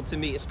helpful to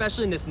me,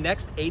 especially in this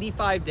next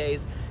 85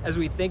 days as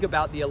we think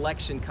about the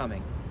election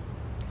coming.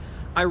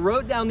 I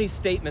wrote down these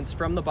statements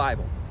from the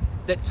Bible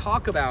that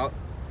talk about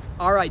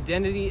our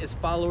identity as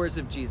followers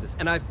of Jesus.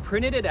 And I've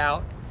printed it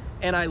out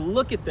and I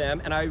look at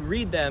them and I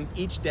read them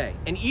each day.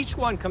 And each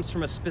one comes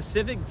from a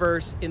specific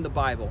verse in the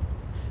Bible.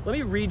 Let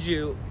me read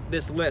you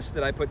this list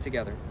that I put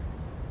together.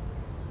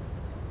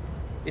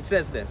 It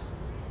says this: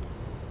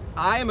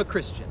 I am a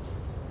Christian.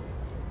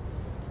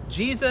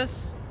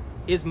 Jesus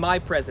is my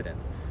president.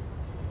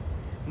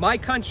 My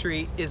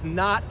country is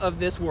not of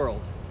this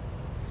world.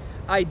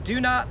 I do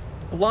not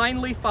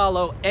blindly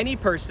follow any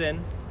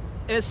person,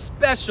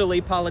 especially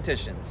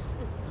politicians.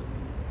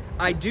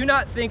 I do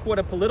not think what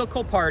a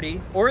political party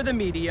or the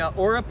media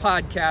or a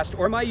podcast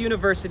or my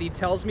university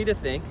tells me to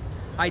think.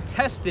 I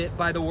test it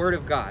by the word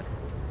of God.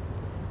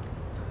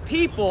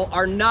 People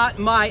are not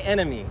my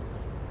enemy.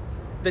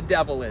 The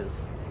devil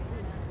is.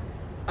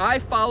 I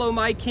follow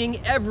my king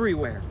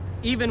everywhere,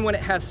 even when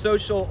it has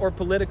social or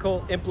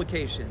political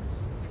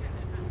implications.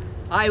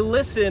 I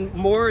listen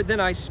more than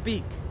I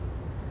speak.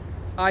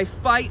 I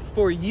fight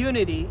for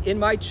unity in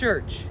my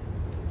church.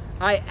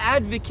 I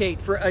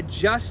advocate for a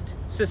just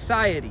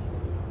society.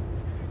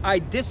 I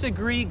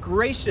disagree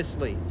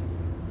graciously.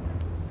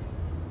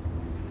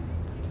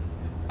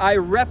 I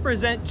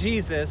represent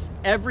Jesus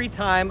every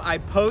time I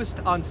post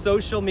on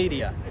social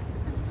media.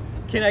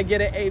 Can I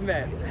get an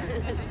amen?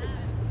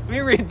 Let me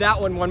read that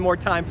one more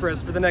time for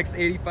us for the next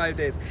 85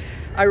 days.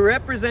 I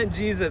represent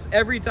Jesus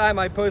every time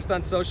I post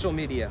on social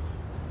media.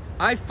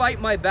 I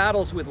fight my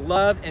battles with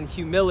love and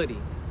humility.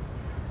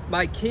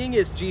 My king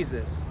is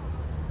Jesus.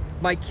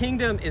 My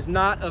kingdom is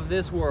not of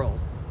this world.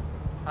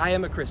 I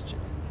am a Christian.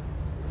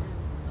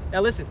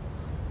 Now listen,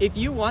 if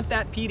you want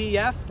that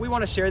PDF, we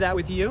want to share that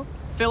with you.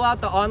 Fill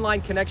out the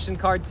online connection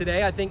card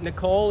today. I think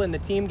Nicole and the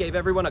team gave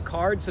everyone a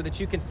card so that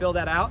you can fill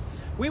that out.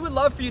 We would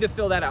love for you to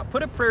fill that out.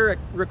 Put a prayer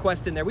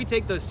request in there. We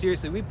take those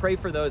seriously. We pray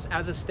for those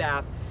as a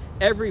staff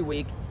every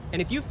week.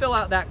 And if you fill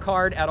out that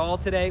card at all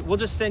today, we'll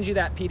just send you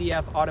that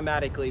PDF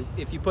automatically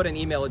if you put an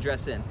email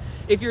address in.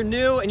 If you're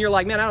new and you're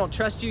like, man, I don't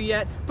trust you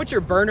yet, put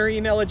your burner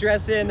email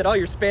address in that all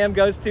your spam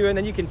goes to, and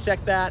then you can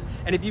check that.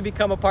 And if you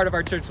become a part of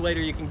our church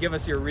later, you can give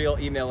us your real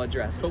email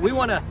address. But we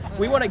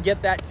wanna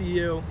get that to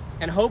you,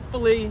 and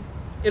hopefully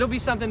it'll be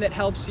something that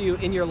helps you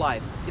in your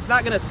life. It's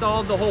not gonna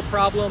solve the whole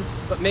problem,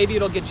 but maybe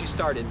it'll get you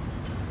started.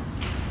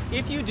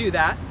 If you do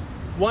that,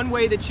 one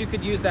way that you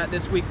could use that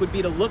this week would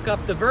be to look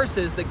up the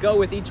verses that go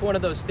with each one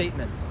of those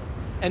statements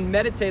and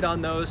meditate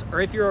on those,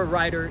 or if you're a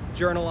writer,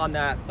 journal on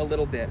that a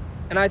little bit.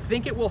 And I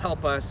think it will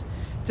help us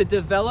to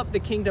develop the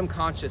kingdom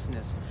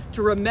consciousness,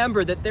 to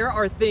remember that there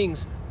are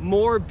things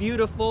more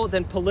beautiful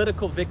than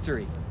political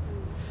victory,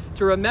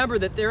 to remember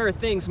that there are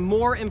things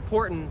more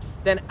important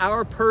than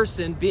our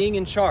person being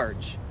in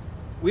charge.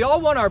 We all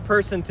want our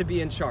person to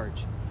be in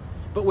charge,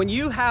 but when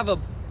you have a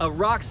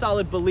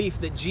rock-solid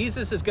belief that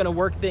Jesus is going to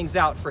work things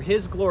out for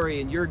his glory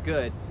and your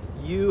good,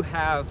 you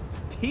have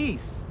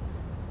peace.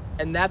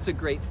 And that's a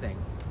great thing.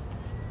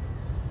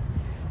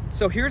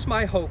 So here's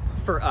my hope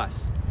for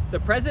us. The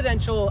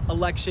presidential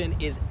election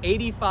is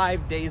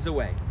 85 days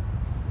away.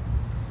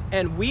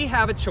 And we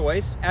have a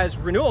choice, as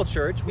Renewal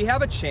Church, we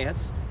have a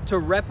chance to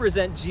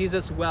represent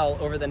Jesus well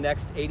over the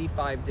next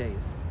 85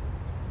 days.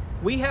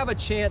 We have a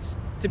chance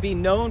to be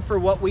known for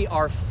what we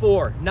are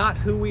for, not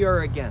who we are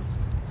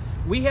against.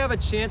 We have a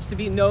chance to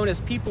be known as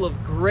people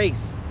of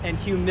grace and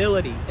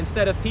humility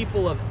instead of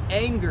people of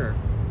anger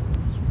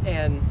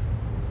and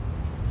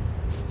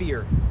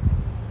fear.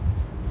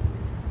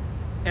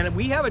 And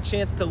we have a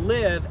chance to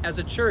live as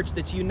a church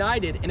that's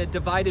united in a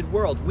divided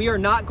world. We are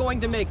not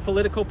going to make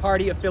political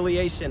party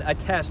affiliation a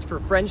test for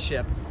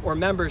friendship or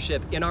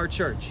membership in our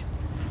church.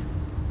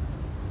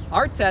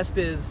 Our test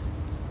is,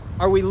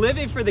 are we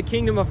living for the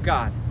kingdom of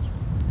God?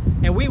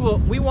 And we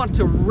want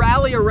to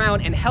rally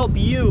around and help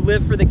you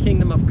live for the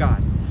kingdom of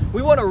God.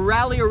 We want to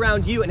rally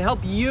around you and help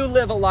you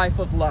live a life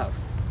of love.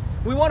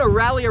 We want to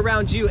rally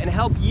around you and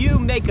help you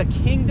make a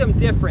kingdom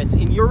difference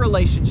in your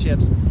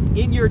relationships,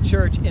 in your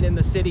church, and in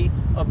the city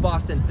of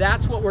Boston.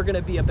 That's what we're going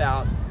to be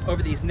about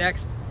over these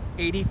next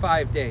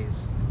 85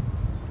 days.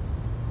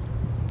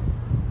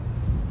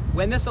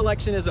 When this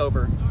election is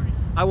over,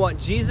 I want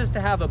Jesus to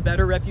have a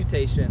better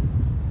reputation,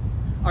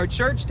 our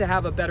church to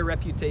have a better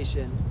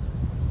reputation,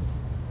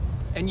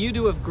 and you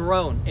to have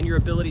grown in your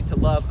ability to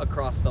love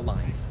across the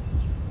lines.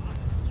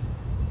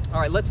 All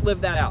right, let's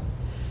live that out.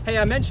 Hey,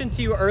 I mentioned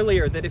to you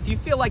earlier that if you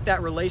feel like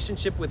that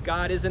relationship with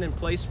God isn't in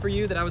place for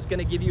you, that I was going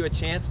to give you a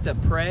chance to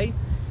pray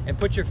and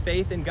put your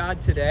faith in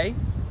God today.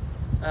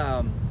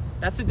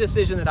 That's a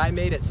decision that I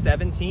made at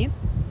 17,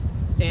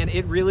 and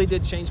it really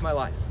did change my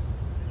life.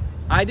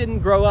 I didn't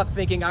grow up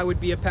thinking I would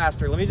be a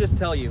pastor. Let me just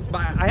tell you,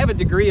 I have a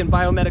degree in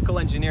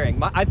biomedical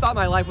engineering. I thought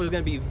my life was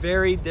going to be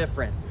very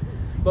different.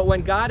 But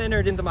when God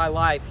entered into my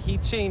life, he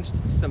changed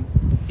some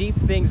deep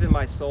things in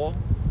my soul,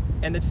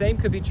 and the same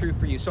could be true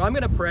for you. So I'm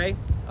going to pray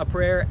a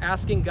prayer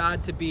asking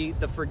God to be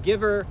the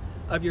forgiver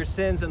of your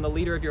sins and the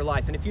leader of your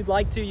life. And if you'd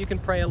like to, you can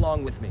pray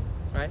along with me,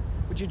 right?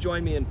 Would you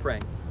join me in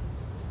praying?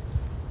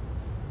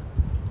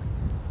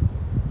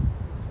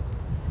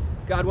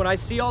 God, when I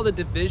see all the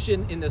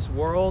division in this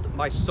world,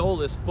 my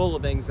soul is full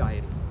of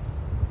anxiety.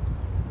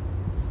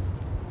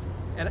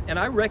 And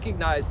I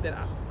recognize that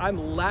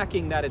I'm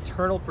lacking that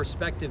eternal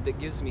perspective that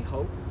gives me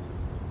hope.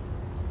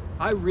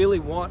 I really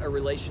want a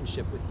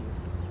relationship with you.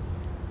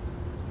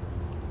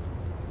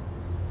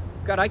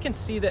 God, I can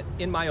see that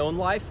in my own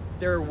life,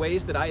 there are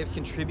ways that I have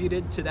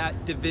contributed to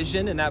that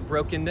division and that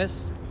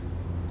brokenness.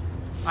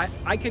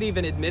 I could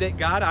even admit it,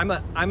 God,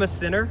 I'm a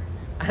sinner,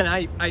 and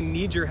I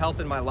need your help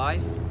in my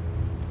life.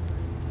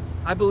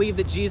 I believe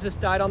that Jesus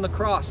died on the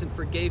cross and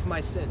forgave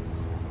my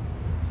sins.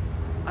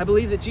 I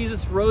believe that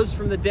Jesus rose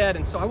from the dead,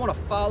 and so I want to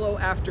follow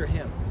after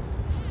him.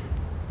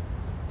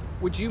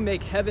 Would you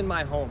make heaven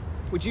my home?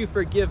 Would you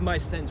forgive my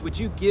sins? Would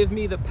you give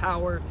me the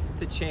power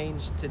to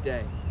change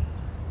today?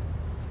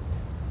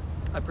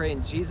 I pray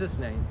in Jesus'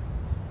 name,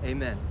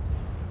 amen.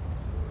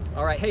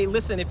 All right, hey,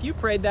 listen, if you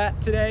prayed that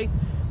today,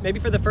 maybe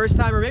for the first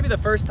time or maybe the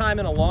first time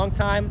in a long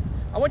time,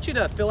 I want you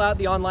to fill out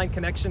the online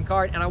connection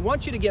card, and I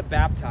want you to get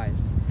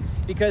baptized.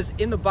 Because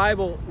in the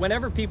Bible,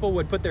 whenever people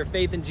would put their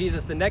faith in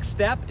Jesus, the next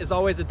step is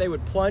always that they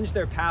would plunge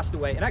their past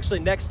away. And actually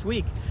next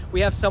week,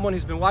 we have someone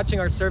who's been watching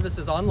our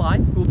services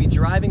online who will be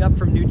driving up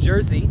from New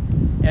Jersey,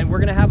 and we're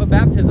gonna have a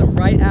baptism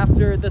right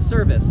after the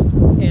service.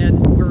 And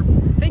we're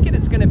thinking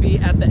it's gonna be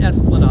at the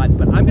Esplanade,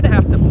 but I'm gonna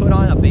have to put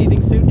on a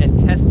bathing suit and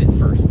test it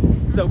first.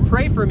 So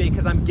pray for me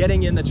because I'm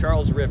getting in the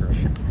Charles River.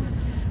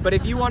 But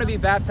if you wanna be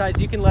baptized,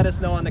 you can let us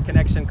know on the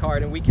connection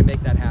card and we can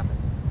make that happen.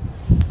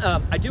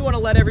 I do wanna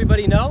let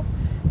everybody know,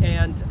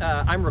 and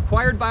I'm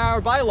required by our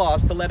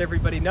bylaws to let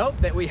everybody know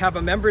that we have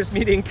a members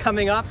meeting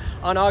coming up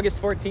on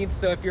August 14th.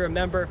 So if you're a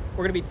member,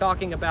 we're gonna be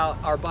talking about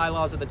our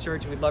bylaws of the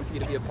church, and we'd love for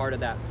you to be a part of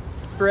that.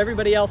 For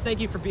everybody else,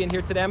 thank you for being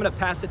here today. I'm gonna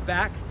pass it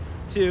back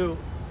to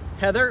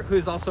Heather,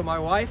 who's also my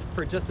wife,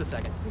 for just a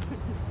second.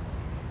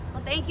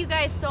 Well, thank you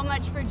guys so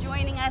much for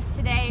joining us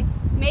today.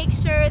 Make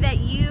sure that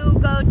you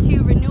go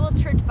to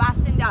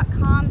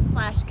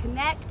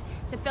renewalchurchboston.com/connect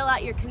to fill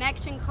out your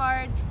connection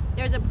card.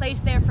 There's a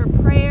place there for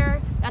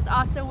prayer. That's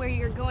also where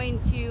you're going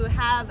to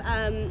have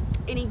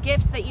any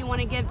gifts that you want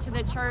to give to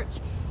the church.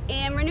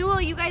 And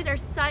Renewal, you guys are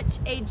such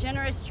a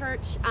generous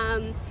church.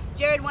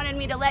 Jared wanted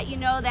me to let you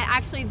know that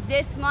actually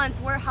this month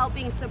we're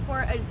helping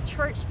support a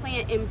church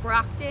plant in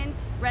Brockton,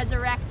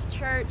 Resurrect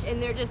Church,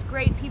 and they're just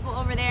great people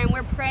over there, and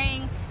we're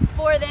praying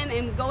for them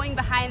and going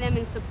behind them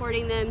and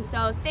supporting them.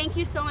 So thank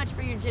you so much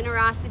for your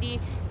generosity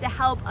to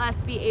help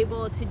us be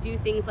able to do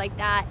things like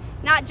that,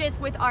 not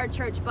just with our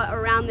church, but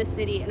around the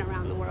city and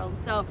around the world.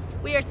 So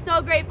we are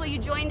so grateful you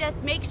joined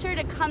us. Make sure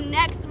to come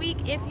next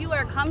week if you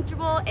are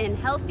comfortable and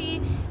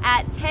healthy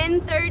at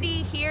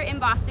 10:30 here in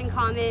Boston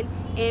Common,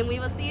 and we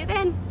will see you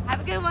then.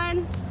 Have a good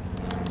one.